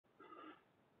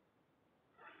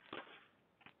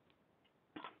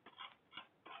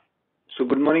So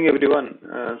good morning, everyone.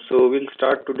 So we'll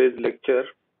start today's lecture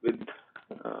with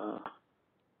uh,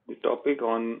 the topic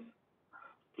on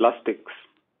plastics.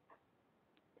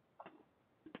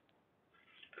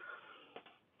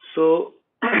 So,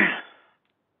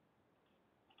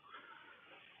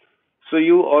 so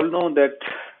you all know that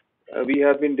we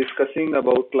have been discussing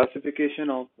about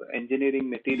classification of engineering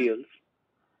materials,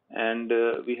 and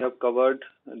we have covered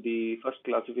the first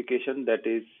classification, that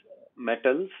is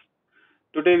metals.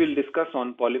 Today we'll discuss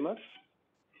on polymers.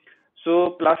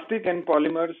 So plastic and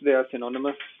polymers, they are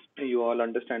synonymous. You all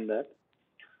understand that.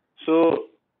 So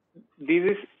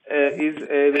this is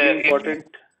a very important.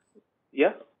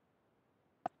 Yeah.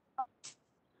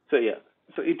 So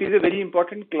so it is a very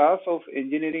important class of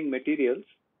engineering materials,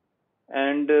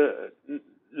 and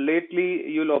lately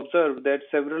you'll observe that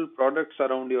several products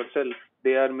around yourself,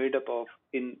 they are made up of,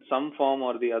 in some form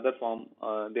or the other form,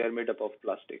 they are made up of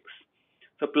plastics.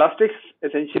 So plastics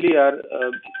essentially are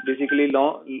basically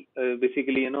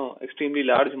basically extremely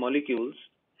large molecules,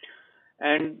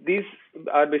 and these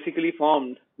are basically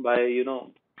formed by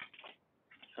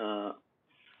uh,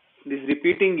 these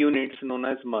repeating units known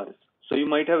as MERS. So you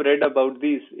might have read about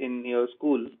these in your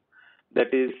school.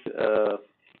 That is,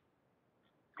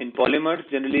 in polymers,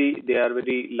 generally they are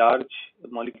very large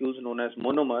molecules known as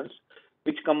monomers,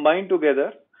 which combine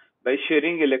together by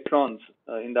sharing electrons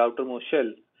in the outermost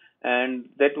shell, and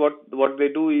that what they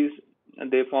do is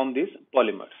they form these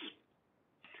polymers.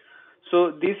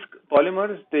 So these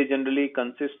polymers, they generally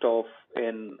consist of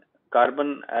an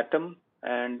carbon atom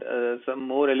and some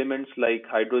more elements like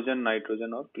hydrogen,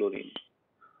 nitrogen, or chlorine.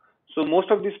 So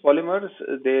most of these polymers,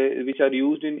 which are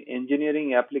used in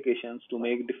engineering applications to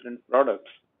make different products,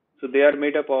 so they are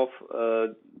made up of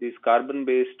these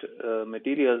carbon-based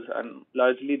materials, and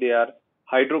largely they are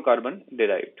hydrocarbon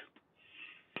derived.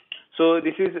 So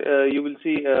this is you will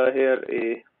see here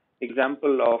a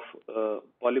example of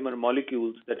polymer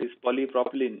molecules, that is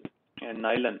polypropylene and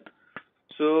nylon.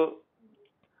 So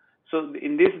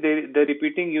in this, the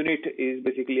repeating unit is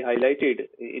basically highlighted.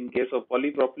 In case of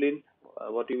polypropylene,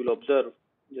 what you will observe,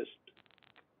 just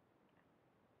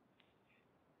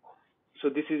so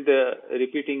this is the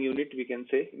repeating unit, we can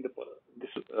say, in this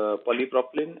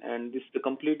polypropylene, and this the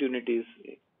complete unit is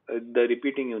the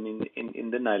repeating unit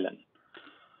in the nylon.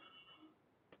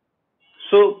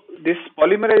 So this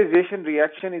polymerization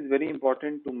reaction is very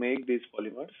important to make these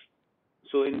polymers.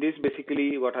 So in this,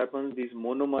 basically what happens, these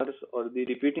monomers or the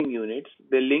repeating units,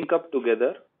 they link up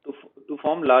together to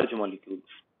form large molecules.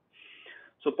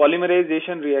 So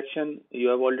polymerization reaction, you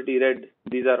have already read,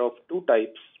 these are of two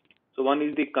types. So one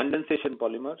is the condensation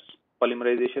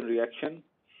polymerization reaction,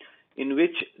 in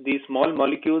which these small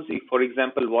molecules, if for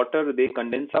example water, they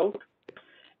condense out.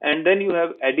 And then you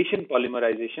have addition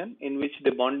polymerization, in which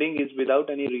the bonding is without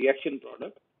any reaction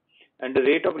product, and the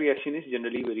rate of reaction is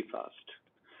generally very fast.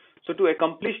 So to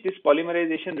accomplish this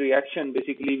polymerization reaction,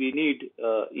 basically we need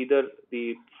either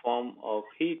the form of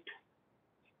heat,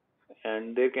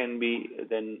 and there can be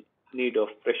then need of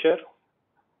pressure,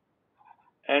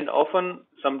 and often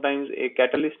sometimes a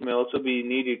catalyst may also be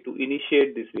needed to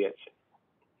initiate this reaction.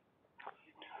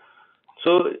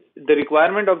 So the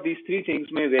requirement of these three things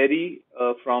may vary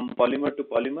from polymer to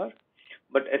polymer,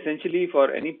 but essentially for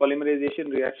any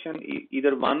polymerization reaction,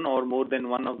 either one or more than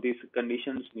one of these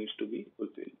conditions needs to be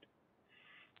fulfilled.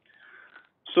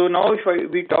 So now if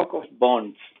we talk of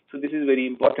bonds, so this is very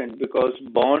important, because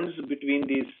bonds between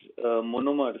these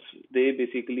monomers, they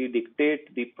basically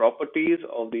dictate the properties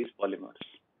of these polymers.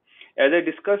 As I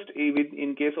discussed,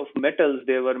 in case of metals,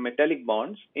 there were metallic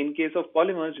bonds. In case of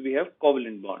polymers, we have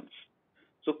covalent bonds.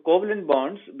 So covalent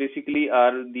bonds basically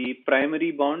are the primary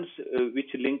bonds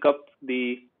which link up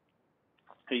the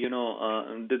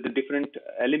the different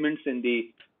elements in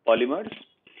the polymers,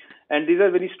 and these are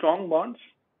very strong bonds.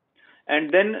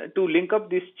 And then to link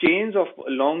up these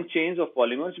long chains of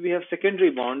polymers, we have secondary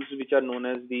bonds, which are known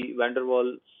as the van der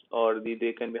Waals, or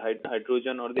they can be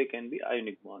hydrogen, or they can be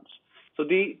ionic bonds. So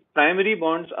the primary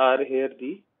bonds are here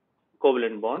the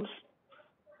covalent bonds.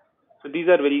 So these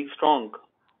are very strong,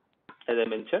 as I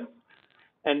mentioned.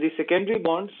 And the secondary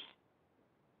bonds,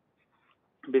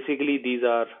 basically these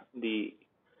are the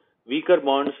weaker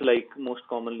bonds, like most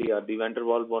commonly are the van der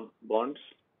Waals bonds.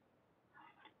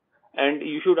 And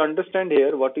you should understand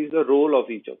here what is the role of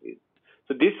each of these.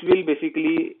 So this will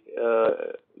basically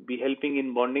be helping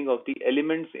in bonding of the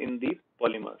elements in the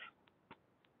polymer.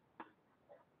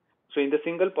 So in the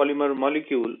single polymer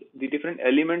molecule, the different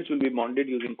elements will be bonded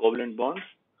using covalent bonds,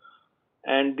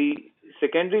 and the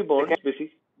secondary bonds,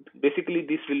 basically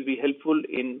this will be helpful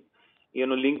in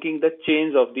linking the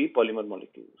chains of the polymer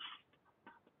molecules.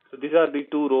 So these are the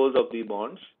two roles of the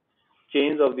bonds.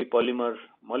 chains of the polymer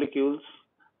molecules.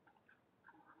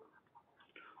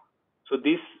 So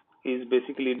this is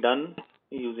basically done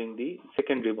using the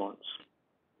secondary bonds.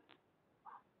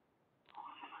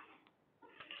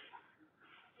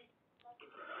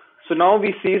 So now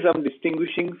we see some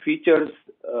distinguishing features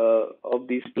of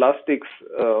these plastics,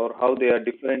 or how they are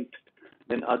different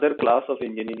than other class of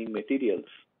engineering materials.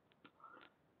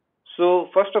 So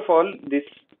first of all, this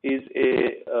is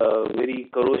a very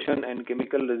corrosion and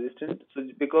chemical resistant. So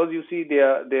because you see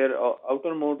their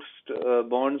outermost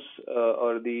bonds,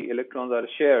 or the electrons are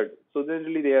shared, so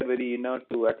generally they are very inert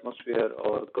to atmosphere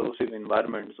or corrosive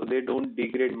environment. So they don't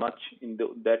degrade much in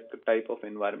that type of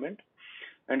environment,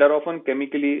 and are often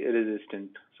chemically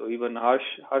resistant. So even harsh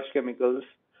chemicals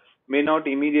may not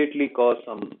immediately cause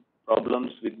some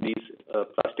problems with these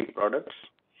plastic products,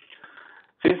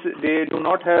 since they do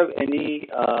not have any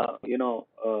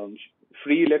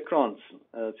free electrons,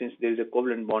 since there is a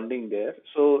covalent bonding there.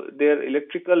 So their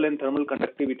electrical and thermal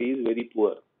conductivity is very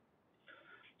poor.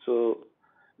 So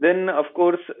then, of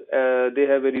course, they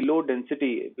have very low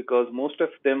density, because most of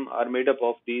them are made up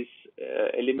of these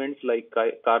elements like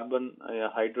carbon,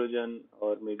 hydrogen,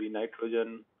 or maybe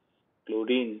nitrogen,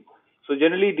 chlorine. So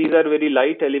generally, these are very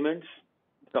light elements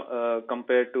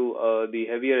compared to the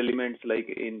heavier elements, like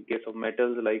in case of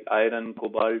metals like iron,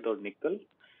 cobalt, or nickel.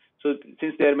 So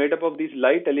since they are made up of these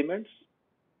light elements,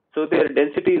 so their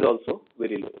density is also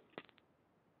very low.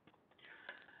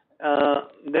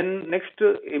 Then next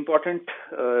important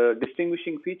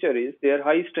distinguishing feature is their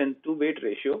high strength to weight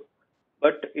ratio,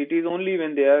 but it is only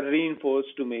when they are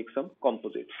reinforced to make some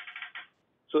composites.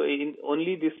 So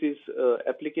only this is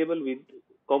applicable with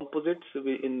composites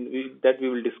that we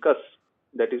will discuss,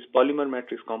 that is polymer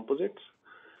matrix composites.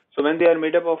 So when they are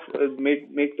made up of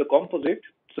make the composite,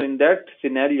 so in that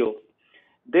scenario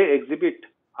they exhibit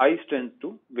high strength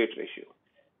to weight ratio.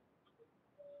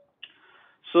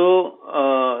 So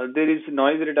there is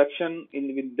noise reduction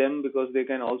in with them, because they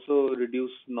can also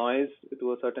reduce noise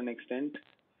to a certain extent.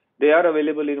 They are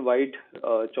available in wide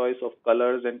choice of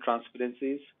colors and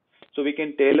transparencies. So we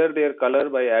can tailor their color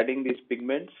by adding these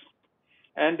pigments,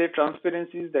 and their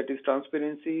transparencies, that is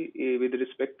transparency with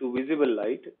respect to visible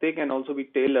light, they can also be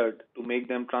tailored to make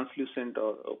them translucent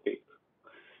or opaque.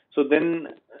 So then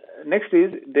next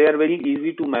is they are very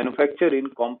easy to manufacture in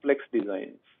complex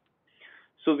designs.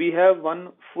 So we have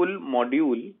one full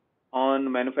module on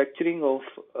manufacturing of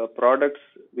products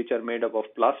which are made up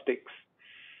of plastics.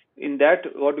 In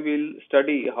that, what we'll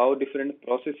study how different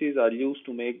processes are used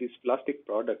to make these plastic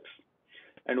products.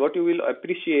 And what you will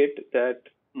appreciate that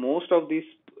most of these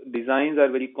designs are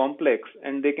very complex,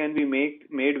 and they can be made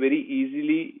very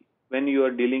easily when you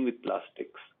are dealing with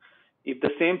plastics. If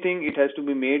the same thing it has to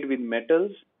be made with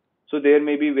metals, so there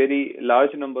may be very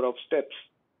large number of steps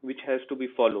which has to be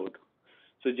followed.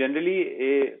 So generally,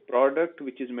 a product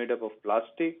which is made up of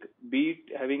plastic, be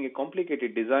it having a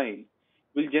complicated design,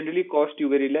 will generally cost you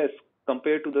very less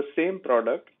compared to the same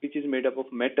product which is made up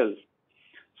of metals.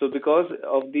 So because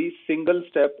of these single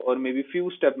step or maybe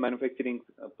few step manufacturing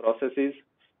processes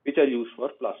which are used for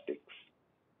plastics,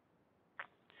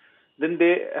 then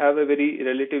they have a very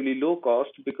relatively low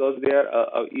cost, because they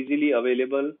are easily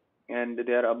available, and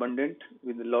they are abundant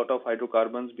with a lot of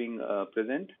hydrocarbons being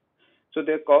present. So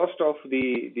their cost of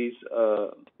these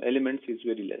elements is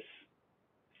very less.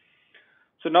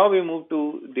 So now we move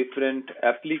to different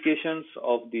applications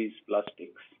of these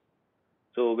plastics.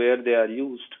 So where they are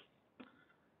used.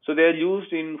 So they are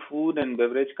used in food and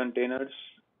beverage containers,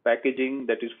 packaging,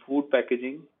 that is food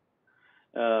packaging.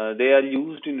 They are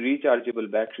used in rechargeable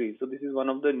batteries. So this is one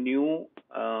of the new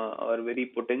or very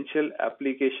potential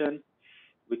application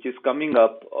which is coming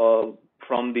up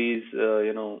from these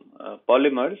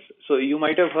polymers. So you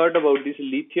might have heard about these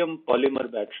lithium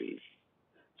polymer batteries.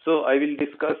 So I will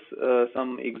discuss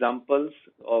some examples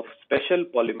of special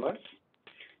polymers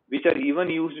which are even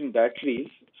used in batteries.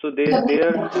 So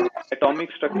their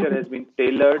atomic structure has been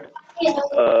tailored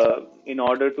in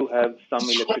order to have some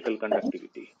electrical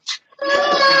conductivity.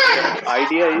 But the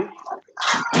idea is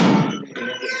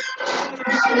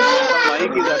some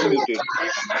mic is unmuted.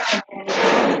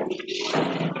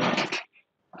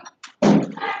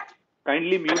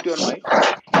 Kindly mute your mic.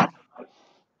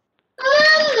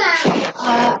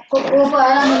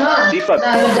 Deepak.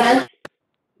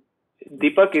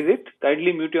 Deepak, is it?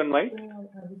 Kindly mute your mic.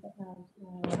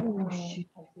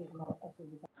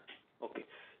 Okay.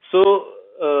 So,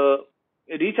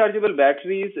 rechargeable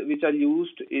batteries, which are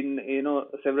used in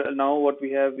several, now what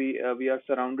we are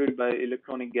surrounded by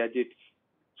electronic gadgets.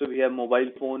 So we have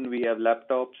mobile phone, we have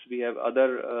laptops, we have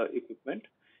other equipment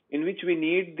in which we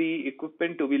need the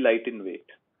equipment to be light in weight.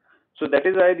 So that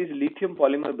is why these lithium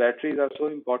polymer batteries are so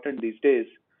important these days.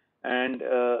 And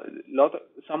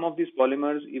some of these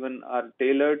polymers even are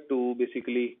tailored to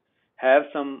basically have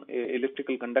some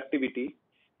electrical conductivity,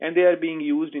 and they are being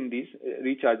used in these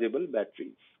rechargeable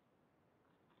batteries.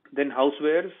 Then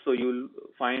housewares, so you'll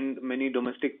find many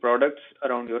domestic products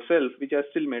around yourself which are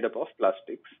still made up of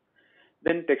plastics.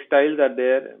 Then textiles are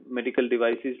there, medical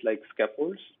devices like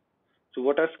scaffolds. So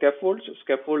what are scaffolds?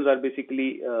 Scaffolds are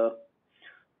basically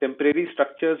temporary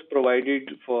structures provided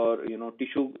for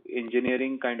tissue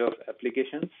engineering kind of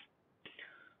applications.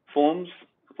 Foams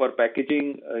for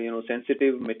packaging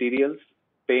sensitive materials,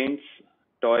 paints,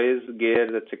 toys,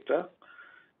 gears, etc.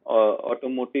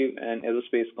 Automotive and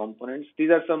aerospace components. These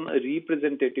are some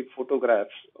representative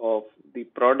photographs of the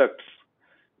products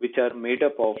which are made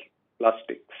up of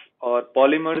plastics or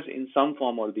polymers in some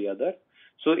form or the other.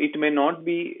 So it may not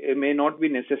be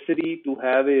necessary to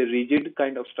have a rigid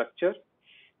kind of structure,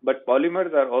 but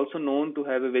polymers are also known to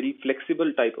have a very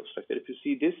flexible type of structure. If you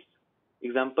see this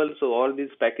example, so all this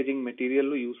packaging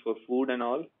material used for food and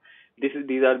all,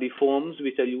 these are the foams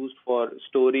which are used for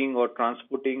storing or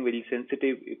transporting very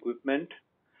sensitive equipment.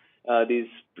 These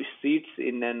seats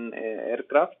in an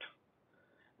aircraft.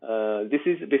 This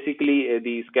is basically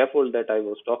the scaffold that I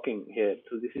was talking here.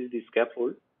 So this is the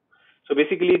scaffold. So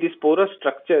basically, this porous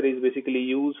structure is basically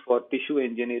used for tissue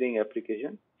engineering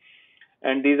application,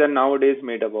 and these are nowadays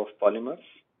made up of polymers.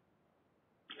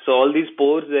 So all these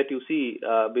pores that you see,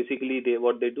 basically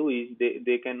what they do is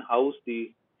they can house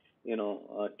the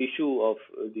tissue of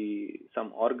the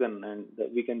some organ, and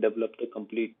we can develop the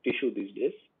complete tissue these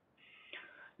days.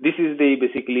 This is the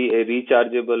basically a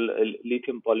rechargeable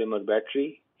lithium polymer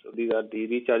battery. So these are the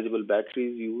rechargeable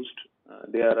batteries used.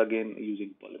 They are again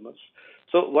using polymers.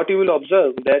 So what you will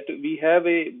observe that we have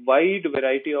a wide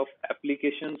variety of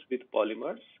applications with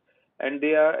polymers, and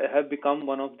have become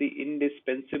one of the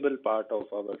indispensable part of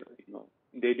our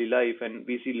daily life, and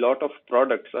we see lot of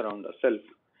products around ourselves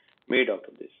made out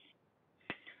of this.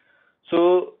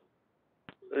 So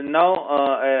now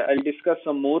I'll discuss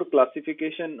some more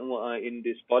classification in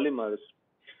these polymers.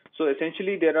 So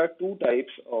essentially, there are two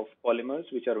types of polymers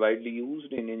which are widely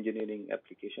used in engineering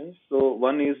applications. So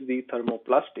one is the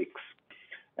thermoplastics,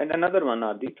 and another one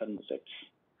are the thermosets.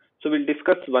 So we'll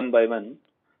discuss one by one.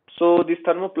 So these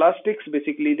thermoplastics,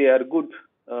 basically, they are good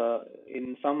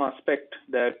in some aspect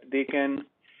that they can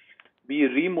be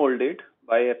remolded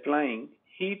by applying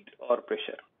heat or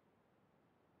pressure.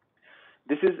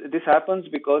 This happens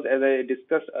because, as I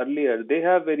discussed earlier, they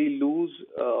have very loose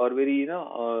or very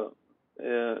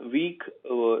weak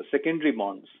secondary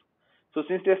bonds. So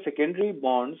since their secondary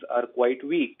bonds are quite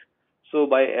weak, so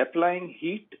by applying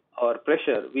heat or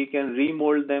pressure, we can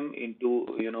remold them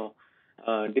into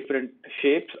different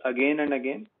shapes again and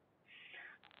again.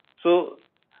 So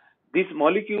these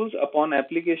molecules, upon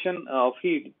application of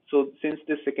heat, so since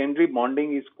the secondary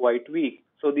bonding is quite weak,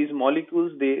 so these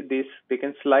molecules they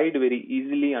can slide very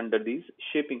easily under these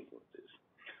shaping forces.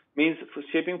 Means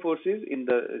shaping forces in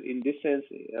this sense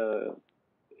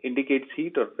indicates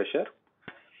heat or pressure.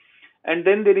 And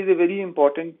then there is a very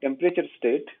important temperature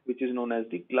state which is known as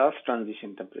the glass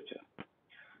transition temperature.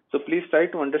 So please try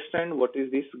to understand what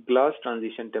is this glass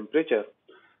transition temperature.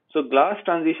 So glass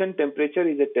transition temperature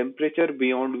is a temperature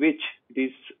beyond which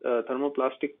these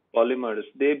thermoplastic polymers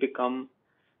they become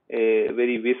a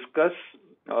very viscous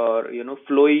or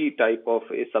flowy type of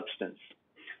a substance.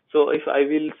 So if I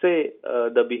will say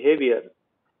the behavior,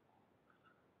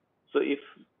 so if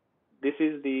this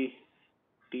is the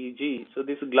Tg, so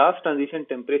this glass transition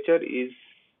temperature is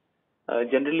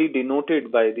generally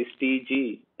denoted by this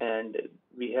Tg, and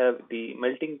we have the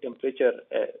melting temperature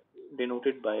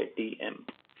denoted by Tm.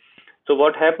 So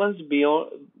what happens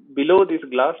below this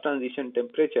glass transition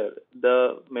temperature,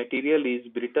 the material is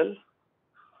brittle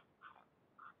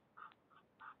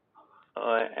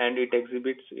and it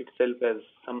exhibits itself as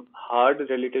some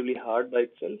relatively hard by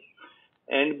itself.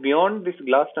 And beyond this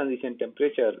glass transition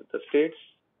temperature, the state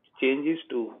changes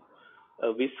to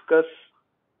a viscous,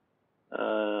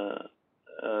 uh,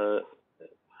 uh,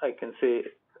 I can say,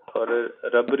 or a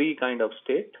rubbery kind of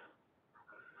state.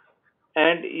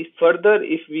 And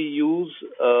if we use,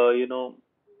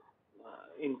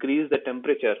 increase the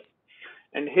temperature,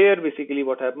 and here basically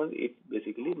what happens, it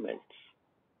basically melts.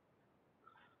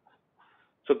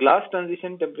 So glass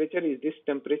transition temperature is this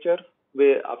temperature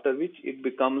where after which it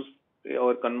becomes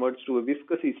or converts to a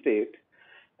viscous state.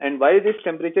 And why this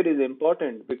temperature is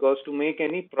important? Because to make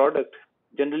any product,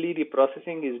 generally the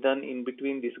processing is done in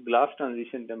between this glass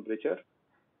transition temperature,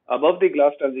 above the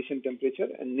glass transition temperature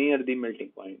and near the melting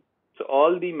point. So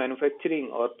all the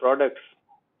manufacturing or products,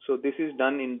 so this is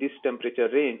done in this temperature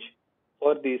range.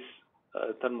 for these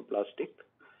thermoplastic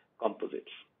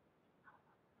composites.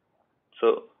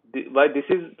 So why this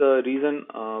is the reason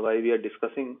why we are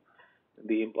discussing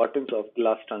the importance of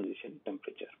glass transition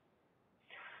temperature.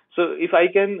 So if I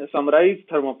can summarize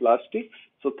thermoplastics,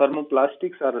 so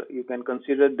thermoplastics are, you can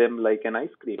consider them like an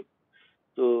ice cream.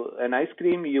 So an ice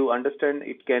cream, you understand,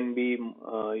 it can be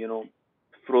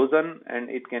frozen, and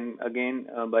it can again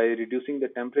by reducing the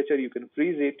temperature you can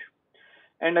freeze it,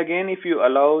 and again if you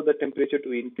allow the temperature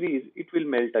to increase it will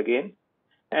melt again,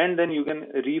 and then you can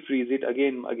refreeze it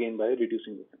again by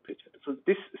reducing the temperature. So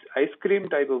this ice cream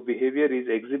type of behavior is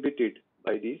exhibited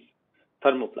by these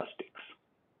thermoplastics.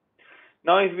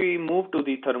 Now if we move to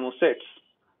the thermosets,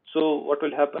 so what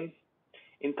will happen?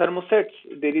 In thermosets,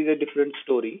 there is a different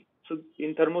story. So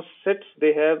in thermosets,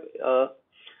 they have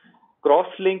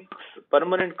crosslinks,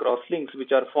 permanent crosslinks,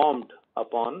 which are formed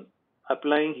upon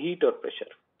applying heat or pressure.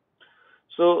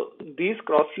 So these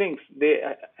crosslinks, they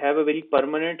have a very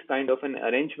permanent kind of an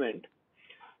arrangement,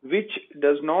 which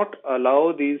does not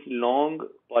allow these long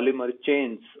polymer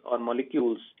chains or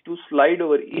molecules to slide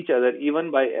over each other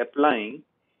even by applying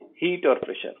heat or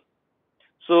pressure.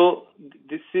 So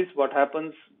this is what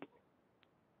happens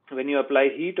when you apply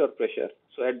heat or pressure.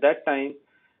 So at that time,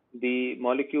 the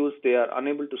molecules, they are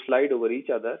unable to slide over each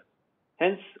other.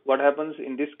 Hence, what happens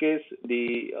in this case,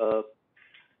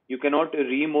 you cannot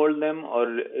remold them or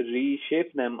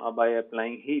reshape them by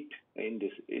applying heat in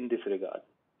this regard.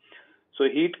 So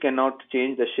heat cannot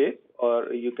change the shape,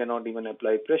 or you cannot even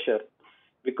apply pressure,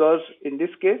 because in this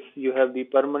case you have the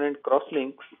permanent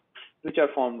crosslinks which are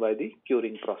formed by the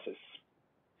curing process.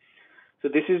 So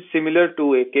this is similar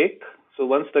to a cake. So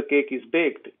once the cake is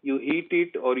baked, you heat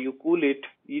it or you cool it,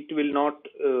 it will not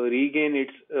regain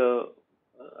its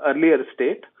earlier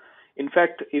state. In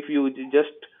fact, if you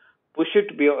just push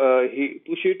it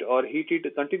or heat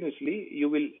it continuously, you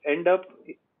will end up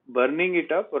burning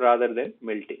it up rather than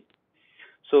melting.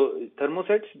 So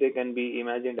thermosets, they can be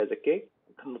imagined as a cake.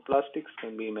 Thermoplastics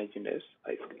can be imagined as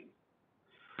ice cream.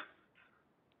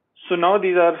 So now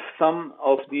these are some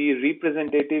of the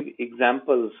representative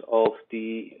examples of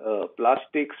the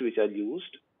plastics which are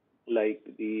used. Like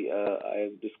I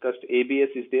have discussed, ABS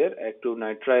is there,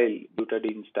 actonitrile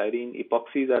butadiene styrene,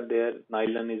 epoxies are there,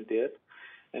 nylon is there,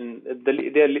 and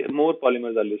more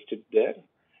polymers are listed there.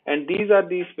 And these are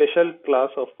the special class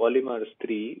of polymers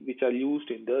 3 which are used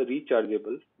in the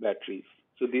rechargeable batteries.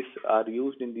 So these are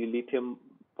used in the lithium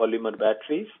polymer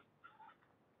batteries,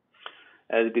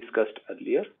 as discussed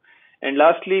earlier. And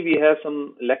lastly, we have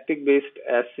some lactic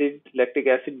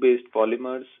acid based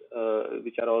polymers,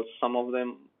 which are also, some of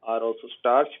them are also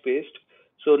starch based.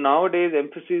 So nowadays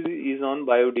emphasis is on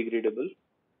biodegradable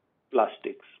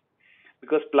plastics,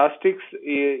 because plastics,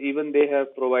 even they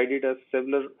have provided us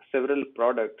several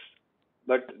products,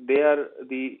 but they are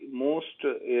the most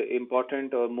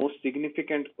important or most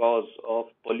significant cause of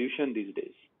pollution these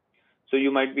days. So you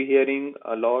might be hearing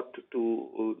a lot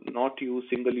to not use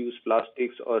single-use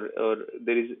plastics, or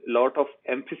there is a lot of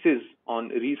emphasis on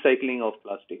recycling of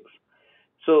plastics.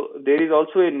 So there is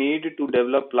also a need to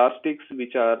develop plastics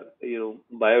which are,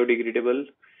 biodegradable,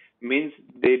 means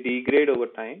they degrade over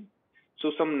time.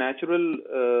 So some natural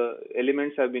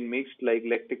elements have been mixed, like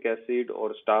lactic acid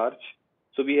or starch.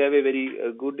 So we have a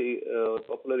very good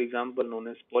popular example known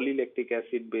as polylactic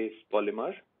acid based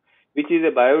polymer, which is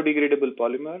a biodegradable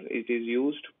polymer. It is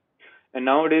used, and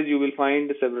nowadays you will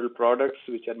find several products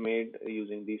which are made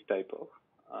using these type of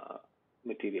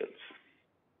materials.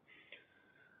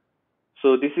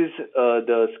 So this is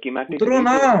the schematic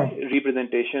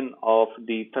representation of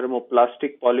the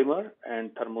thermoplastic polymer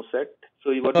and thermoset.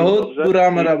 So what you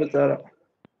observe is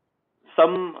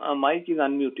some mic is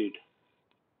unmuted.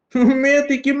 Can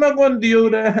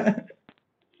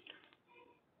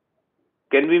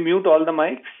we mute all the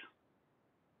mics?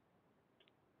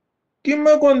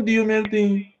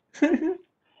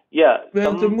 Yeah,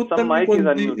 some mic is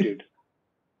unmuted.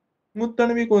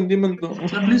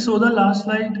 Sir, please show the last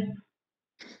slide.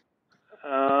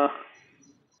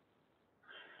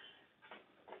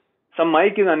 Some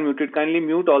mic is unmuted. Kindly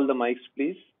mute all the mics,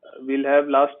 please. We'll have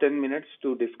last 10 minutes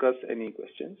to discuss any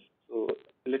questions. So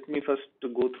let me first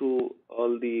go through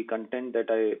all the content that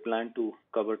I plan to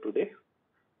cover today.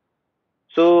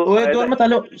 So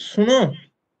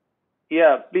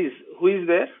yeah, please. Who is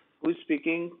there? Who is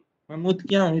speaking?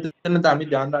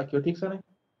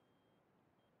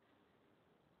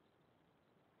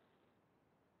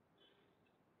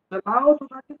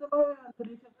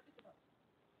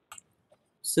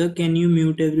 Sir, can you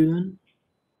mute everyone?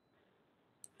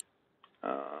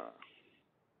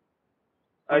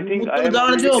 I think I am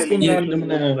only telling them to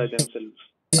mute by themselves.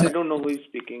 I don't know who is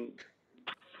speaking.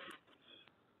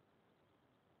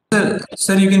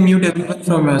 Sir, you can mute everyone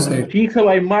from your side. ठीक है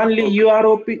भाई, मान ली Okay. You are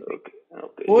OP. Okay.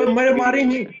 Okay. ओए Just मेरे give me मारे a he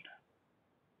minute.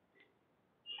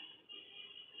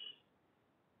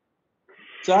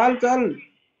 चल चल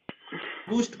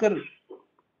boost कर।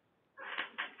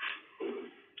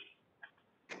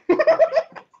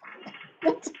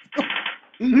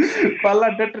 पाला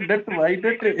डट डट भाई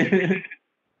डट।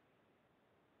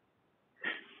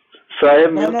 So I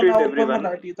have ना ना muted ना ऊपर everyone.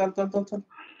 मत हटी, चल चल चल चल।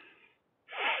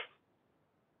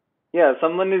 Yeah,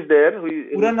 someone is there who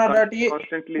पूरा is ना डाटिए,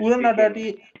 constantly पूरा ना speaking.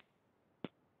 डाटिए।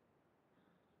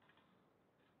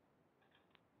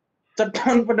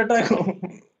 चट्टान पर डटा है।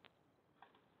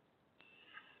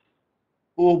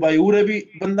 ओ भाई उरे भी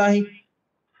बंदा ही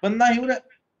उरे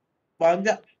भाग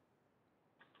जा।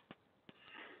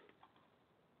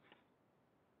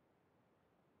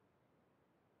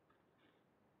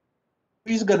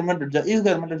 इस घर में डट जा, इस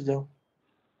घर में डट जाओ।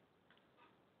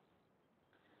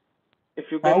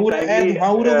 If you हाँ can उरे kindly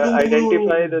हाँ उरे उरे उरे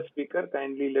identify उरे। the speaker,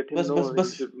 kindly let him बस know बस he बस।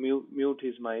 should mute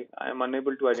his mic. I am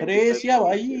unable to identify खरेसिया from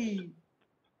this भाई। list.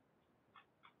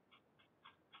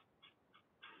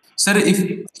 Sir,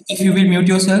 if you will mute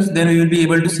yourself, then we will be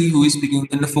able to see who is speaking.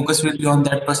 Then the focus will be on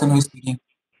that person who is speaking.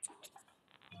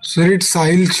 Sir, it's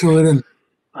Sahil Shivaran.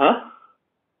 Huh?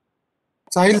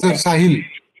 Sahil, sir, Sahil.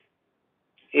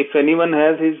 If anyone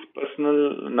has his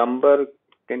personal number,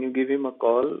 can you give him a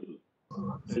call?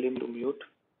 Tell him to mute.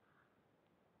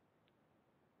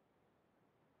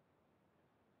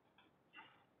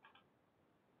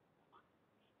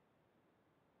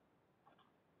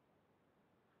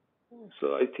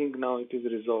 So I think now it is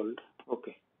resolved.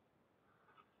 Okay.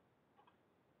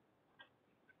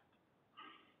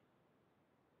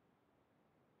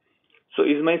 So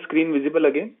is my screen visible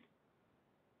again?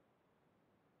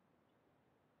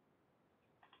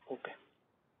 Okay.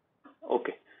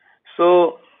 Okay.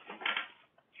 So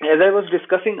as I was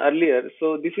discussing earlier,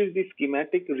 so this is the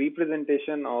schematic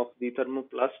representation of the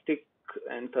thermoplastic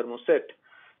and thermoset.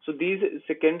 So these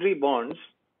secondary bonds,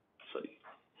 sorry.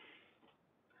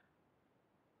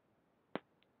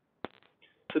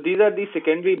 So these are the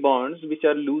secondary bonds which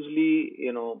are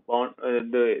loosely, bond.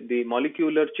 The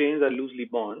molecular chains are loosely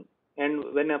bound, and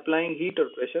when applying heat or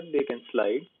pressure, they can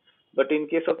slide. But in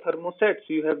case of thermosets,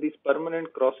 you have these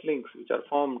permanent crosslinks which are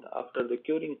formed after the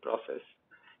curing process,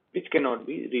 which cannot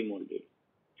be remolded.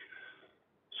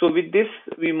 So with this,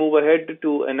 we move ahead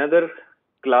to another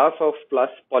class of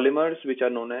polymers which are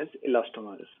known as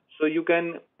elastomers. So you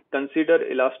can consider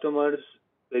elastomers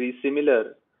very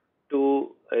similar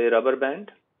to a rubber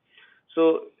band.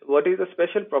 So what is the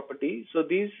special property? So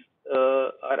these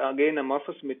are again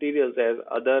amorphous materials as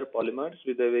other polymers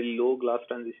with a very low glass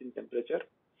transition temperature.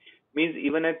 Means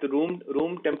even at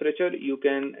room temperature, you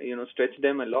can stretch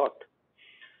them a lot.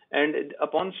 And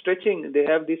upon stretching, they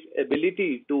have this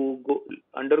ability to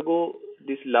undergo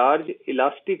this large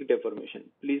elastic deformation.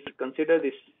 Please consider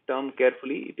this term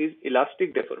carefully. It is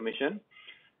elastic deformation.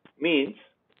 Means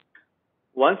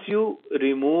once you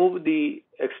remove the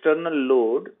external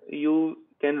load, you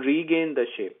can regain the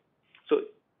shape. So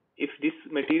if this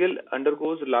material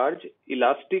undergoes large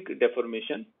elastic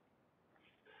deformation,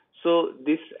 so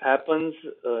this happens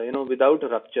without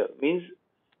rupture, means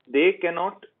they can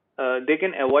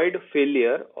avoid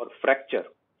failure or fracture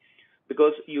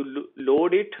because you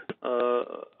load it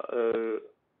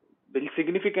very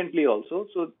significantly also,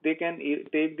 so they can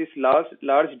take this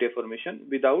large deformation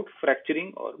without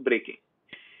fracturing or breaking.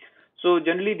 So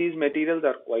generally these materials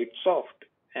are quite soft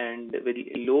and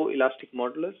very low elastic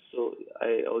modulus. So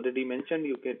I already mentioned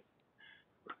you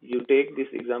take this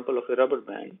example of a rubber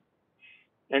band.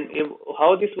 And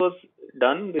how this was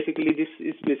done, basically this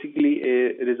is basically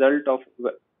a result of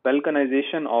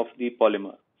vulcanization of the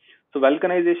polymer. So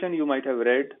vulcanization, you might have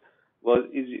read,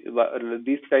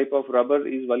 this type of rubber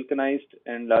is vulcanized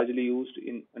and largely used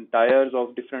in tires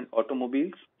of different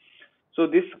automobiles. So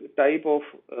this type of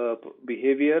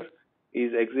behavior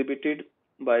is exhibited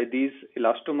by these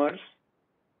elastomers,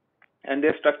 and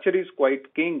their structure is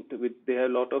quite kinked with they have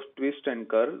a lot of twist and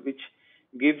curve, which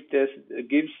gives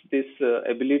this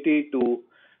ability to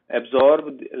absorb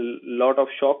a lot of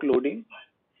shock loading.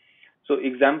 So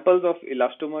examples of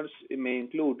elastomers may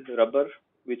include rubber,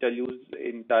 which are used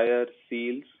in tire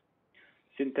seals.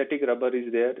 Synthetic rubber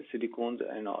is there, silicones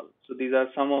and all. So these are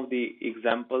some of the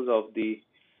examples of the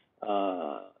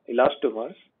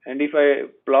elastomers. And if I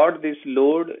plot this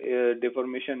load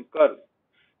deformation curve,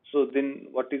 so then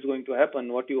what is going to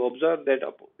happen? What you observe that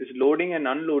is loading and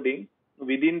unloading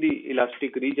within the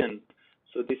elastic region.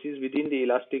 So this is within the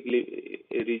elastic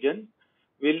region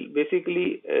will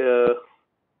basically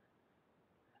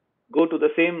go to the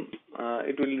same,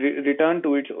 it will return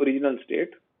to its original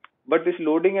state. But this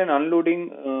loading and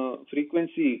unloading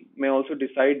frequency may also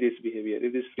decide this behavior.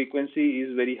 If this frequency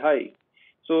is very high,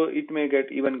 so it may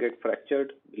even get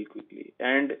fractured very quickly.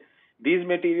 And these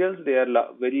materials, they are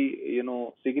very,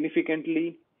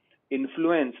 significantly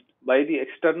influenced by the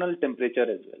external temperature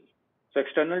as well. So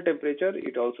external temperature,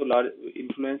 it also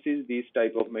influences these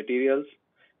type of materials,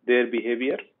 their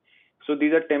behavior. So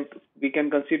these are we can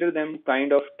consider them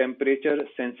kind of temperature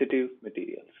sensitive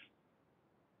materials.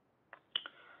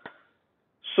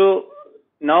 So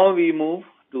now we move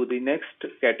to the next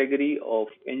category of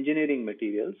engineering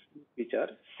materials, which are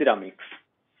ceramics.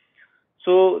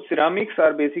 So ceramics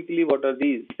are basically, what are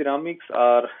these? Ceramics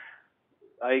are,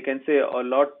 I can say, a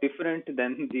lot different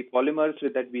than the polymers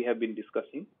that we have been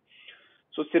discussing.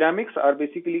 So ceramics are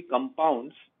basically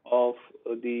compounds of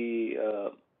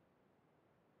the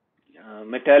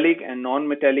metallic and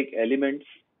non-metallic elements.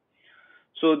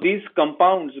 So these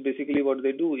compounds, basically what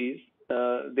they do is,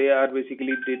 they are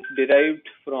basically derived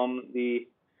from the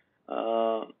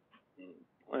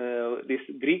this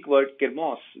Greek word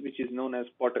kermos, which is known as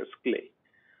potter's clay.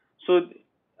 So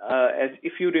as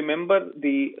if you remember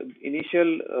the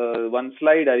initial one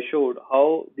slide I showed,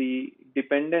 how the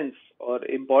dependence or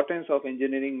importance of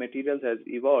engineering materials has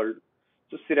evolved.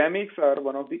 So ceramics are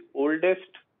one of the oldest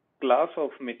class of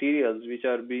materials which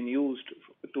are being used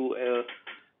to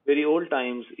very old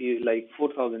times, like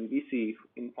 4000 BC,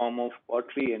 in form of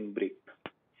pottery and brick.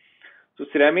 So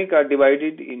ceramic are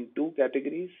divided in two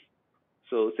categories.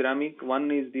 So ceramic, one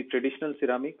is the traditional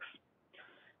ceramics,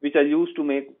 which are used to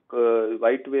make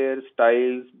whiteware,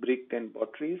 tiles, brick, and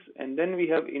potteries. And then we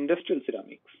have industrial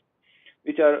ceramics,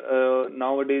 which are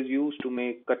nowadays used to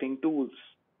make cutting tools,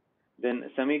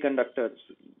 then semiconductors,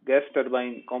 gas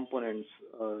turbine components,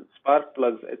 spark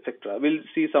plugs, etc. We'll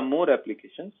see some more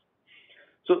applications.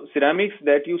 So ceramics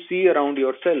that you see around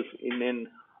yourself in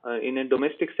a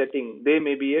domestic setting, they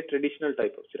may be a traditional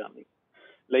type of ceramic,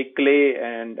 like clay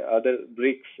and other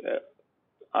bricks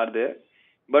are there.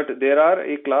 But there are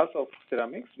a class of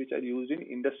ceramics which are used in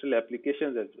industrial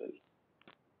applications as well.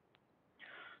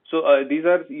 So these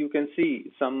are, you can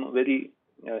see some very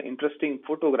interesting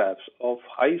photographs of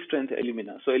high strength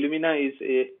alumina. So alumina is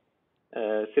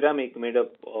a ceramic made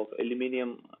up of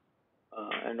aluminium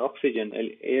and oxygen,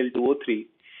 Al2O3,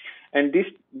 and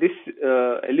this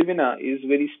alumina is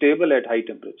very stable at high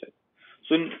temperature.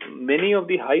 So in many of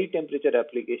the high temperature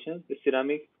applications, the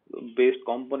ceramic based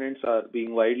components are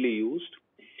being widely used.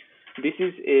 This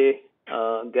is a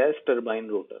gas turbine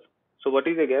rotor. So what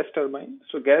is a gas turbine?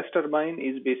 So gas turbine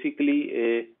is basically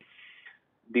a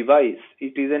device.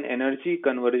 It is an energy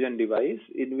conversion device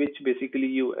in which basically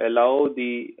you allow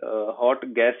the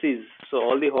hot gases. So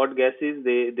all the hot gases,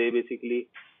 they basically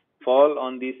fall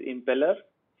on this impeller.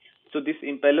 So this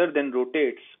impeller then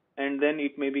rotates, and then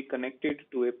it may be connected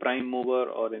to a prime mover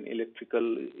or an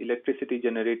electricity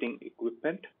generating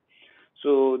equipment.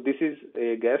 So this is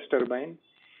a gas turbine.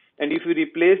 And if you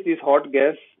replace this hot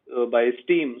gas by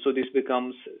steam, so this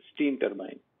becomes steam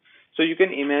turbine. So you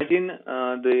can imagine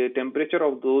the temperature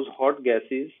of those hot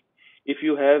gases. If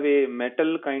you have a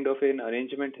metal kind of an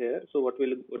arrangement here, so what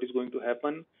is going to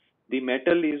happen? The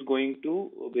metal is going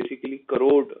to basically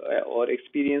corrode or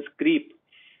experience creep,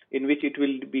 in which it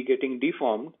will be getting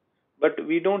deformed. But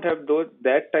we don't have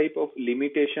that type of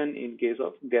limitation in case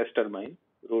of gas turbine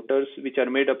rotors, which are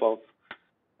made up of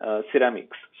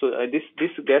ceramics. So this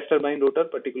gas turbine rotor,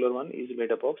 particular one, is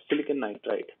made up of silicon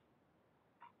nitride.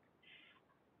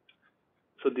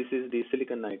 So this is the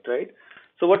silicon nitride.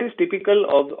 So what is typical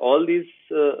of all these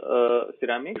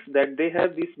ceramics, that they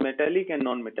have these metallic and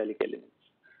non-metallic elements.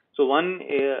 So one,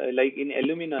 like in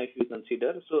alumina, if you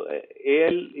consider, so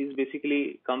Al is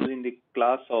basically comes in the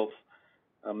class of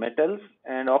metals,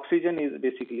 and oxygen is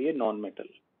basically a non-metal.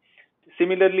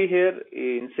 Similarly here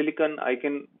in silicon, I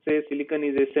can say silicon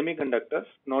is a semiconductor,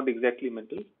 not exactly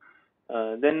metal.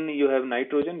 Then you have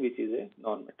nitrogen, which is a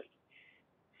non-metal.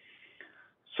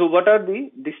 So what are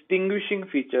the distinguishing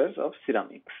features of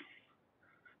ceramics?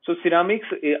 So ceramics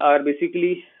are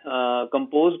basically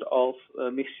composed of a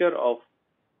mixture of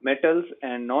metals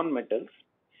and non-metals,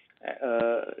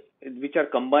 which are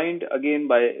combined again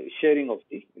by sharing of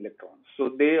the electrons. So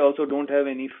they also don't have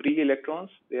any free electrons.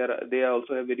 They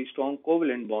also have very strong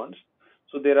covalent bonds.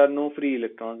 So there are no free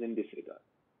electrons in this regard.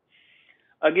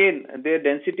 Again, their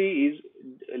density is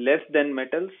less than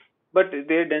metals, but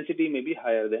their density may be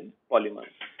higher than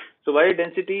polymers. So why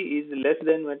density is less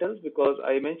than metals? Because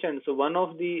I mentioned, so one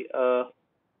of the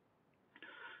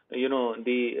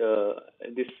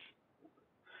this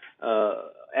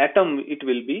atom, it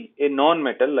will be a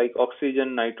non-metal like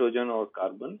oxygen, nitrogen, or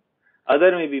carbon.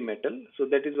 other may be metal. So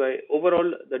that is why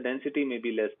overall the density may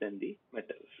be less than the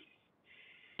metals.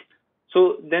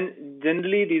 So then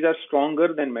generally these are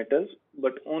stronger than metals,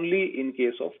 but only in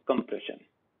case of compression.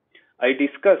 I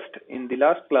discussed in the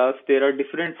last class there are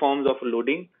different forms of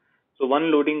loading. So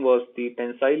one loading was the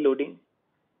tensile loading.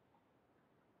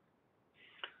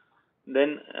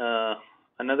 Then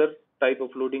another type of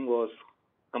loading was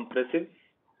compressive.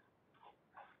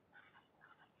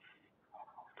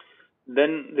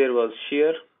 Then there was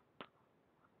shear.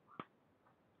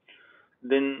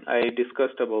 Then I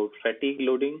discussed about fatigue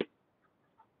loading.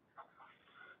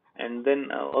 And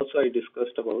then also I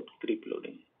discussed about creep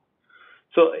loading.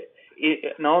 So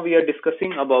now we are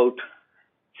discussing about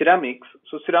ceramics.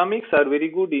 So ceramics are very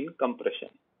good in compression.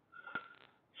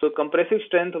 So compressive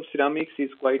strength of ceramics is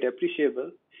quite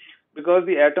appreciable because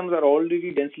the atoms are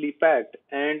already densely packed,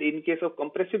 and in case of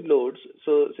compressive loads,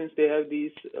 so since they have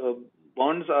these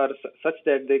bonds are such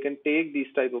that they can take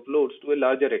these type of loads to a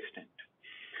larger extent.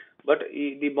 But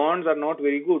the bonds are not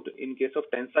very good in case of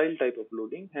tensile type of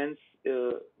loading, hence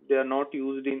they are not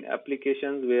used in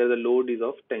applications where the load is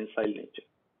of tensile nature.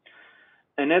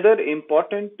 Another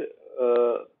important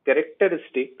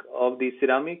characteristic of the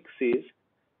ceramics is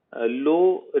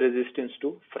low resistance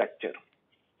to fracture.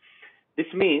 This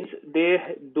means they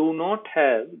do not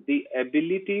have the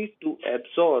ability to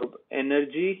absorb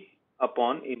energy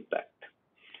upon impact.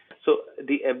 So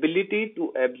the ability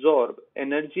to absorb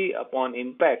energy upon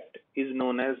impact is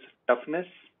known as toughness.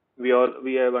 We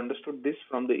have understood this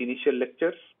from the initial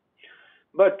lectures.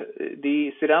 But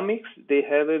the ceramics, they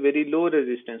have a very low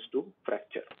resistance to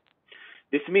fracture.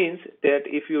 This means that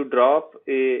if you drop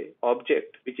a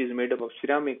object which is made up of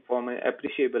ceramic from an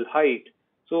appreciable height,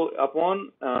 so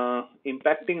upon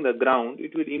impacting the ground,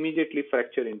 it will immediately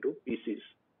fracture into pieces.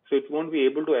 So it won't be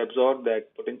able to absorb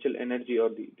that potential energy or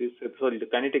the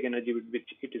kinetic energy with which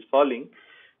it is falling.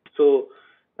 So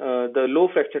the low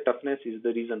fracture toughness is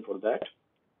the reason for that.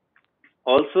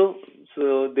 Also,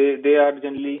 so they are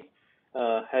generally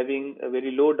having a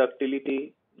very low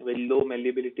ductility, very low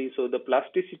malleability. So the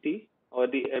plasticity or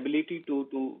the ability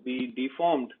to be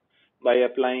deformed by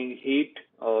applying heat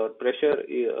or pressure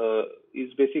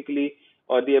is basically,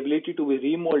 or the ability to be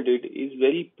remolded is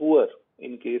very poor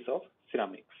in case of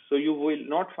ceramics. So you will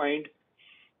not find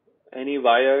any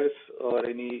wires or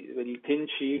any very thin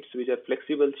sheets which are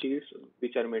flexible sheets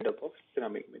which are made up of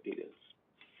ceramic materials.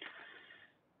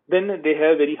 Then they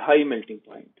have very high melting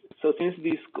point. So since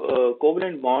these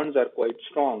covalent bonds are quite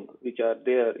strong, which are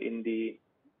there in the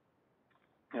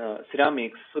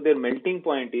ceramics, so their melting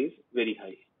point is very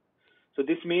high. So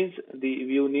this means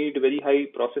you need very high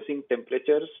processing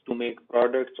temperatures to make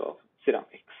products of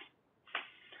ceramics.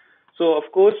 So of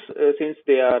course, since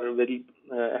they are very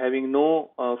having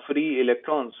no free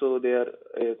electrons, so their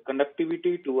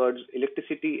conductivity towards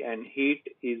electricity and heat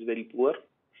is very poor.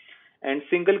 And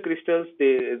single crystals,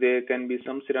 there can be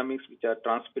some ceramics which are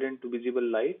transparent to visible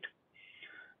light.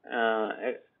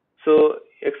 So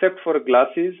except for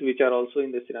glasses, which are also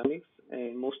in the ceramics,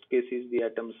 in most cases the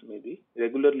atoms may be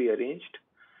regularly arranged.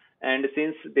 And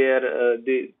since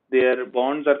their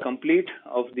bonds are complete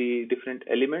of the different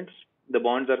elements, the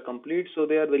bonds are complete, so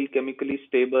they are very chemically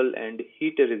stable and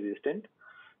heat resistant.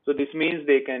 So this means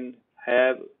they can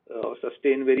have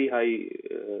sustain very high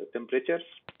temperatures.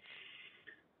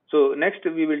 So next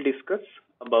we will discuss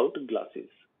about glasses.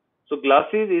 So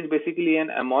glasses is basically an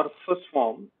amorphous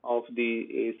form of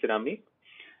the ceramic,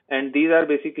 and these are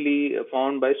basically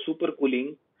formed by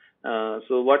supercooling.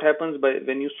 So what happens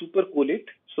when you supercool it?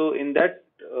 So in that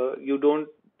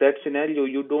that scenario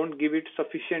you don't give it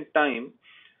sufficient time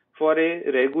for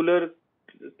a regular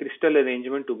crystal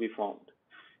arrangement to be formed.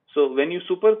 So when you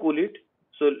supercool it,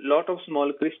 so lot of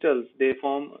small crystals they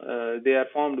are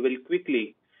formed very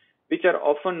quickly, which are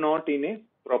often not in a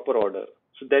proper order.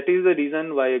 So that is the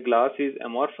reason why a glass is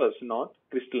amorphous, not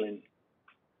crystalline.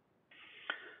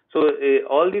 So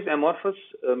all these amorphous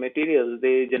materials,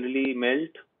 they generally melt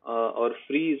or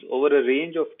freeze over a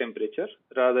range of temperature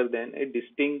rather than a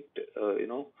distinct,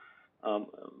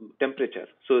 temperature.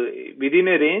 So within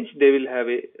a range, they will have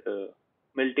a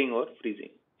melting or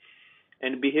freezing.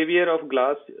 And behavior of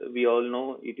glass, we all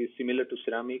know it is similar to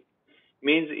ceramic.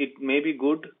 Means it may be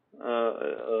good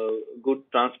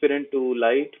transparent to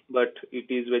light, but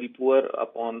it is very poor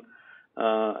upon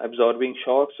absorbing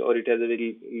shocks, or it has a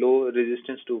very low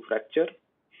resistance to fracture.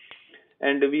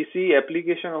 And we see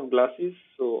application of glasses.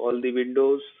 So all the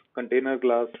windows, container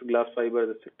glass, glass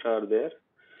fibers, etc. are there.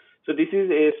 So this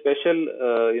is a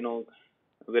special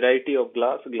variety of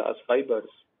glass fibers,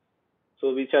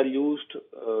 so which are used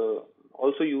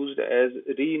also used as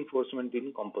reinforcement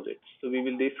in composites. So we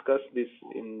will discuss this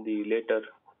in the later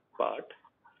part.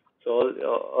 So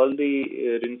all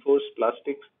the reinforced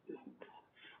plastics,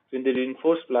 in the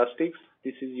reinforced plastics,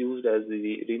 this is used as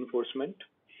the reinforcement.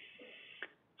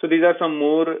 So these are some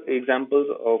more examples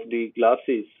of the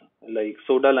glasses like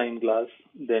soda lime glass,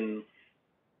 then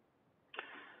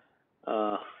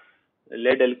uh,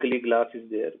 lead alkali glass is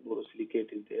there,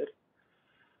 borosilicate is there.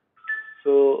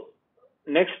 So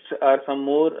next are some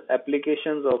more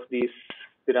applications of these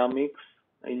ceramics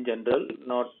in general,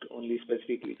 not only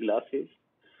specifically glasses.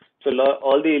 So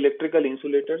all the electrical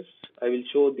insulators, I will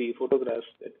show the photographs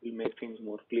that will make things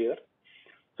more clear.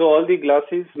 So all the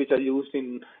glasses which are used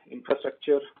in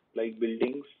infrastructure like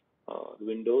buildings,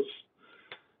 windows,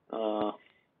 uh,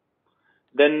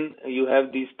 then you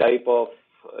have these type of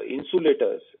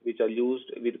insulators which are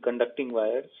used with conducting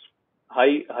wires,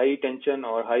 high tension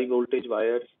or high voltage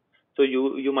wires. So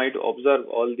you might observe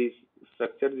all these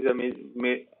structures. These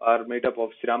are made up of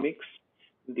ceramics.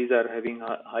 These are having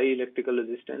high electrical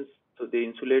resistance, so they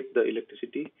insulate the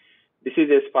electricity. This is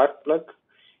a spark plug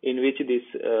in which this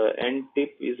end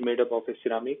tip is made up of a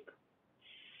ceramic.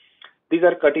 These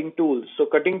are cutting tools. So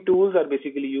cutting tools are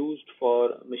basically used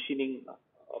for machining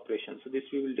operations. So this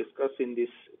we will discuss in this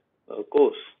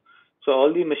course. So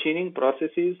all the machining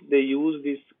processes, they use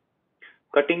this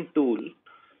cutting tool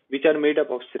which are made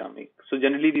up of ceramic. So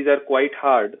generally these are quite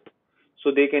hard,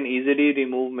 so they can easily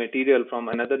remove material from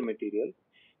another material.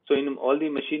 So in all the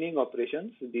machining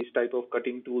operations, these type of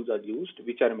cutting tools are used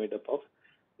which are made up of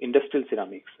industrial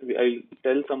ceramics. I'll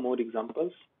tell some more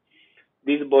examples.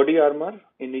 This body armor,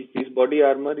 this body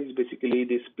armor is basically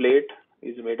this plate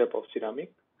is made up of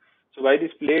ceramic. So why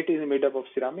this plate is made up of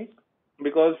ceramic?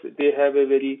 Because they have a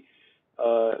very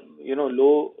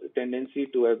low tendency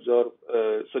to absorb,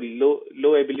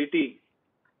 low ability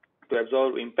to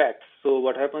absorb impacts. So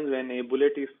what happens when a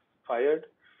bullet is fired?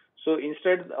 So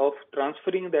instead of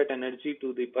transferring that energy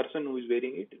to the person who is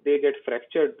wearing it, they get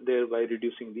fractured, thereby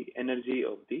reducing the energy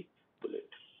of the bullet.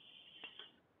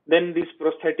 Then these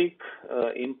prosthetic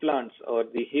implants or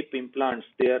the hip implants,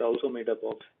 they are also made up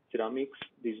of ceramics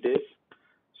these days.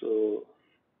 So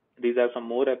these are some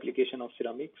more application of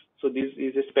ceramics. So this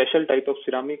is a special type of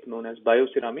ceramic known as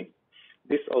bioceramic.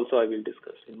 This also I will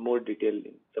discuss in more detail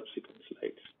in subsequent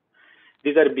slides.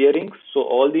 These are bearings. So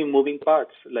all the moving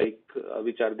parts like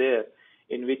which are there,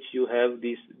 in which you have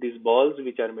these balls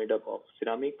which are made up of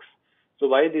ceramics. So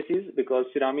why this is? Because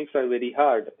ceramics are very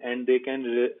hard and they can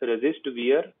resist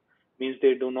wear, means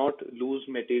they do not lose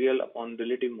material upon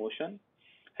relative motion.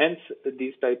 Hence,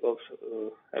 these type of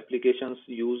applications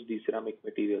use the ceramic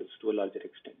materials to a larger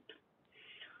extent.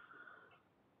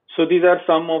 So these are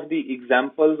some of the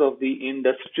examples of the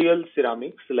industrial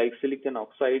ceramics like silicon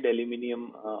oxide,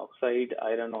 aluminum oxide,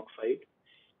 iron oxide.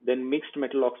 Then mixed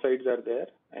metal oxides are there,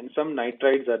 and some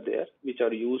nitrides are there, which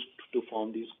are used to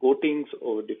form these coatings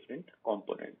over different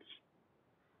components.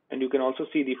 And you can also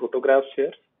see the photographs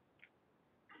here.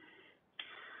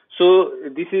 So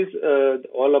this is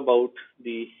all about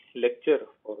the lecture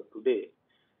for today,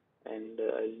 and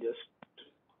I'll just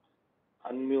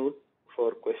unmute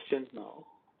for questions now.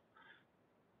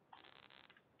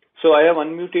 So I have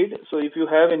unmuted. So if you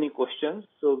have any questions,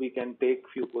 so we can take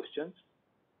few questions.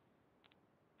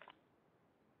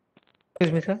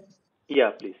 Excuse me, sir. Yeah,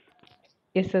 please.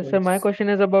 Yes, sir. So my question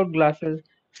is about glasses.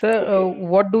 Sir,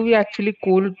 what do we actually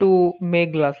cool to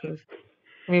make glasses?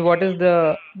 I mean, what is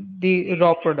the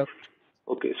raw product?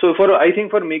 Okay, so I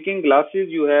think for making glasses,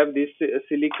 you have this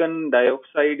silicon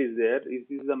dioxide is there. This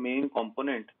is the main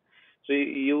component. So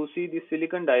you see the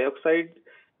silicon dioxide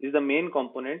is the main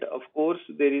component. Of course,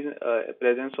 there is a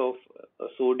presence of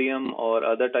sodium or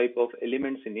other type of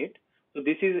elements in it. So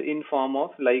this is in form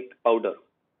of like powder.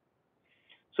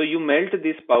 So you melt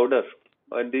this powder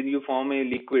and then you form a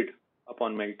liquid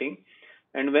upon melting.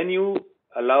 And when you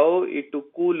allow it to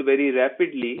cool very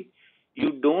rapidly,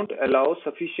 you don't allow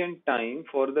sufficient time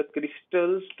for the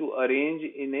crystals to arrange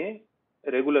in a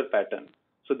regular pattern.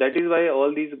 So that is why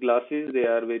all these glasses, they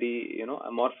are very,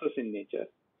 amorphous in nature.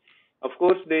 Of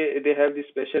course, they have this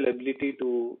special ability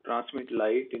to transmit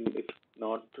light in if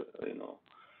not,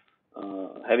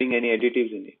 having any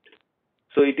additives in it.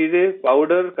 So it is a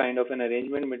powder kind of an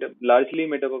arrangement largely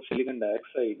made up of silicon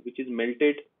dioxide, which is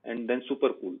melted and then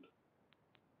supercooled.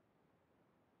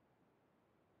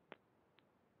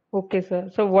 Okay, sir.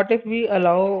 So what if we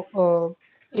allow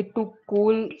it to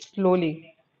cool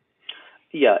slowly?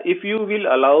 Yeah, if you will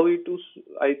allow it to,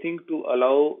 I think to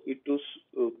allow it to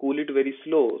cool it very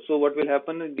slow. So what will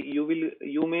happen?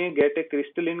 You may get a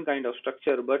crystalline kind of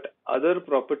structure, but other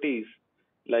properties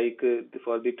like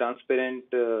for the transparent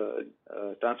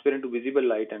to visible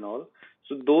light and all.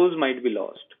 So those might be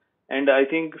lost. And I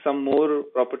think some more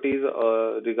properties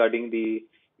regarding the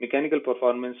mechanical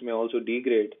performance may also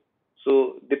degrade.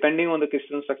 So depending on the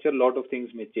crystalline structure, a lot of things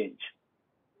may change.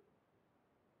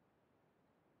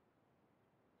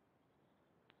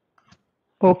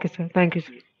 Okay, sir. Thank you,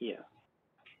 sir. Yeah.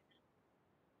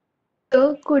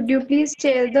 So, could you please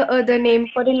share the other name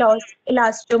for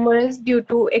elastomers due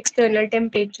to external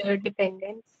temperature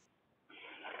dependence?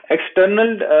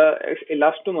 External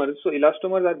elastomers. So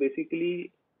elastomers are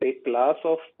basically a class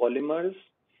of polymers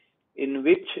in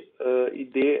which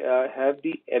they have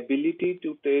the ability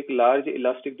to take large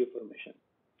elastic deformation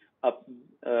up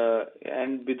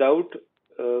and without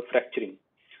fracturing.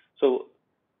 So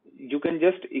you can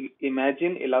just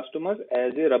imagine elastomers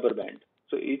as a rubber band.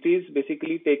 So it is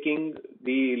basically taking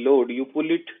the load, you pull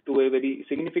it to a very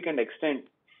significant extent,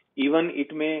 even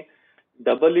it may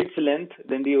double its length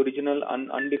than the original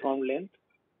undeformed length.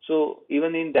 So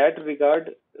even in that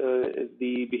regard,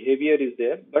 the behavior is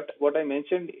there. But what I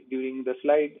mentioned during the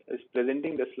slide, is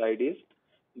presenting the slide, is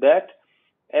that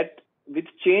at with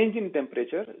change in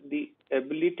temperature, the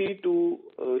ability to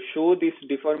show this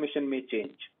deformation may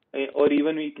change, or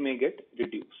even it may get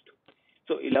reduced.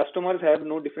 So elastomers have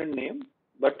no different name,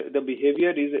 but the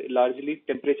behavior is largely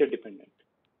temperature dependent.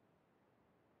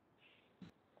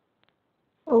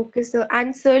 Okay, sir.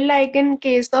 And sir, like in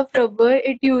case of rubber,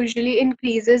 it usually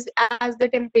increases as the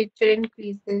temperature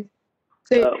increases.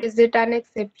 So Uh, is it an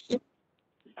exception?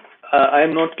 I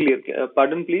am not clear.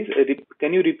 Pardon, please.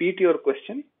 Can you repeat your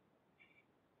question?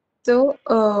 So,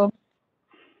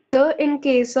 so in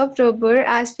case of rubber,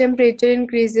 as temperature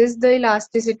increases, the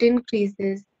elasticity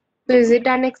increases. So is it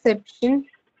an exception?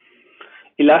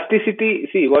 Elasticity.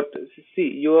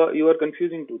 You are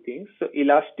confusing two things. So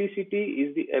elasticity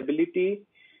is the ability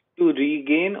to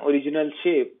regain original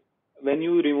shape when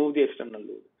you remove the external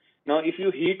load. Now, if you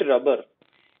heat rubber,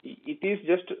 it is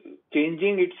just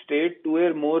changing its state to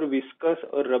a more viscous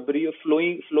or rubbery or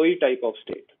flowy type of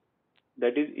state.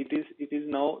 That is, it is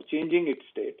now changing its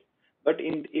state. But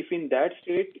if in that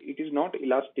state it is not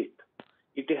elastic,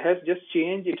 it has just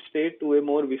changed its state to a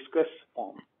more viscous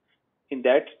form. In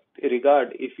that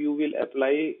regard, if you will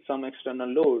apply some external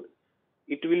load,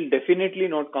 it will definitely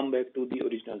not come back to the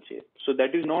original shape. So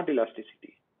that is not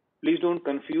elasticity. Please don't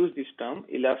confuse this term.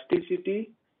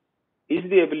 Elasticity is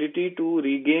the ability to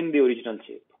regain the original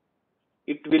shape.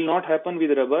 It will not happen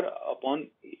with rubber upon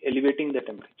elevating the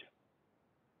temperature.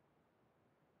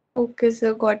 Okay,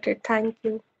 sir, got it. Thank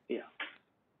you. Yeah.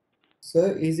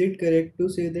 Sir, is it correct to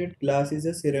say that glass is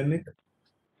a ceramic?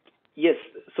 Yes.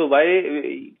 So why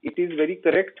it is very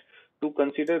correct to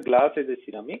consider glass as a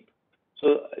ceramic.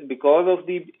 So because of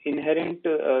the inherent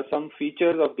some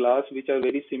features of glass which are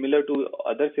very similar to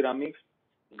other ceramics,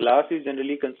 glass is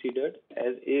generally considered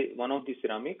as one of the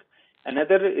ceramic.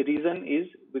 Another reason is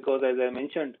because, as I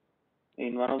mentioned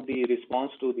in one of the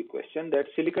response to the question, that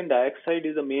silicon dioxide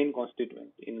is the main constituent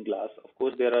in glass. Of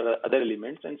course, there are other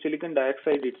elements, and silicon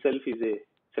dioxide itself is a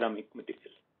ceramic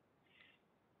material.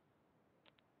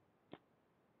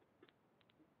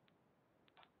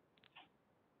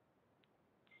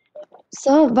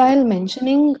 So, while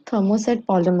mentioning thermoset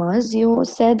polymers, you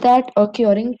said that a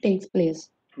curing takes place.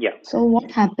 Yeah. So,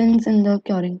 what happens in the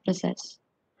curing process?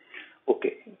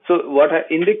 Okay. So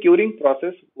in the curing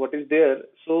process, what is there?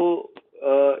 So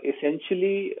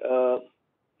essentially,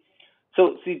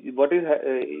 so see what is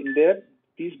in there.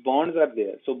 These bonds are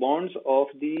there. So bonds of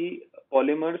the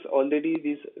polymers already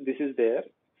this is there.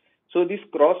 So these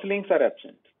cross links are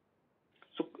absent.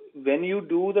 So when you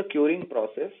do the curing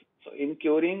process, so in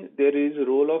curing there is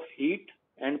role of heat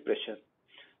and pressure.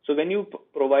 So when you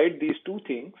provide these two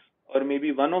things, or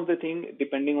maybe one of the thing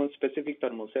depending on specific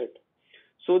thermoset,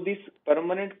 so these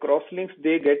permanent crosslinks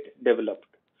they get developed.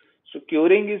 So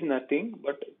curing is nothing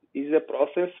but is a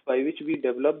process by which we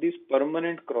develop these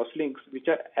permanent crosslinks which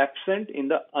are absent in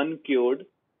the uncured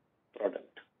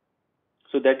product.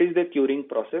 So that is the curing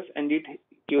process, and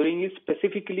curing is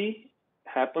specifically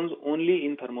happens only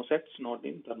in thermosets, not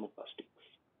in thermoplastics.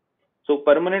 So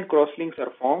permanent crosslinks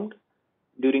are formed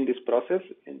during this process,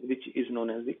 which is known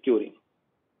as the curing.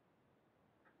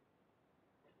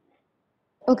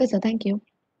 Okay, sir, thank you.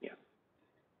 Yeah.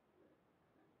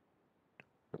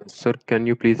 Sir, can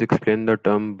you please explain the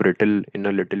term brittle in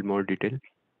a little more detail?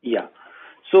 Yeah.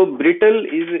 So brittle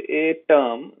is a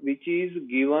term which is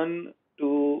given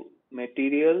to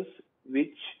materials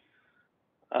which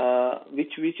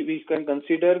we can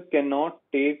consider cannot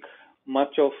take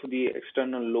much of the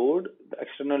external load. The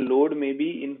external load may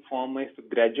be in form of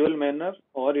gradual manner,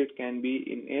 or it can be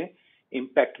in a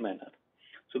impact manner.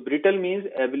 So brittle means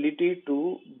ability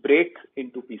to break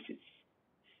into pieces.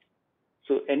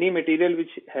 So any material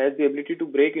which has the ability to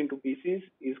break into pieces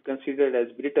is considered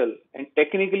as brittle. And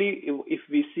technically, if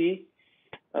we see,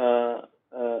 uh,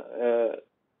 uh, uh,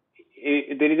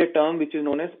 there is a term which is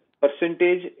known as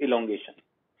percentage elongation.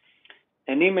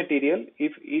 Any material,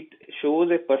 if it shows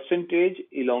a percentage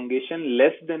elongation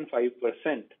less than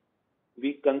 5%,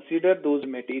 we consider those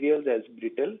materials as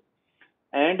brittle.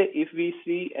 And if we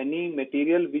see any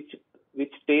material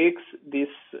which takes this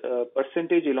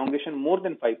percentage elongation more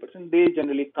than 5%, they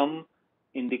generally come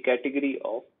in the category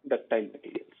of ductile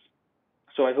materials.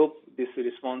 So I hope this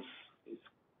response is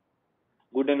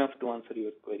good enough to answer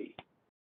your query.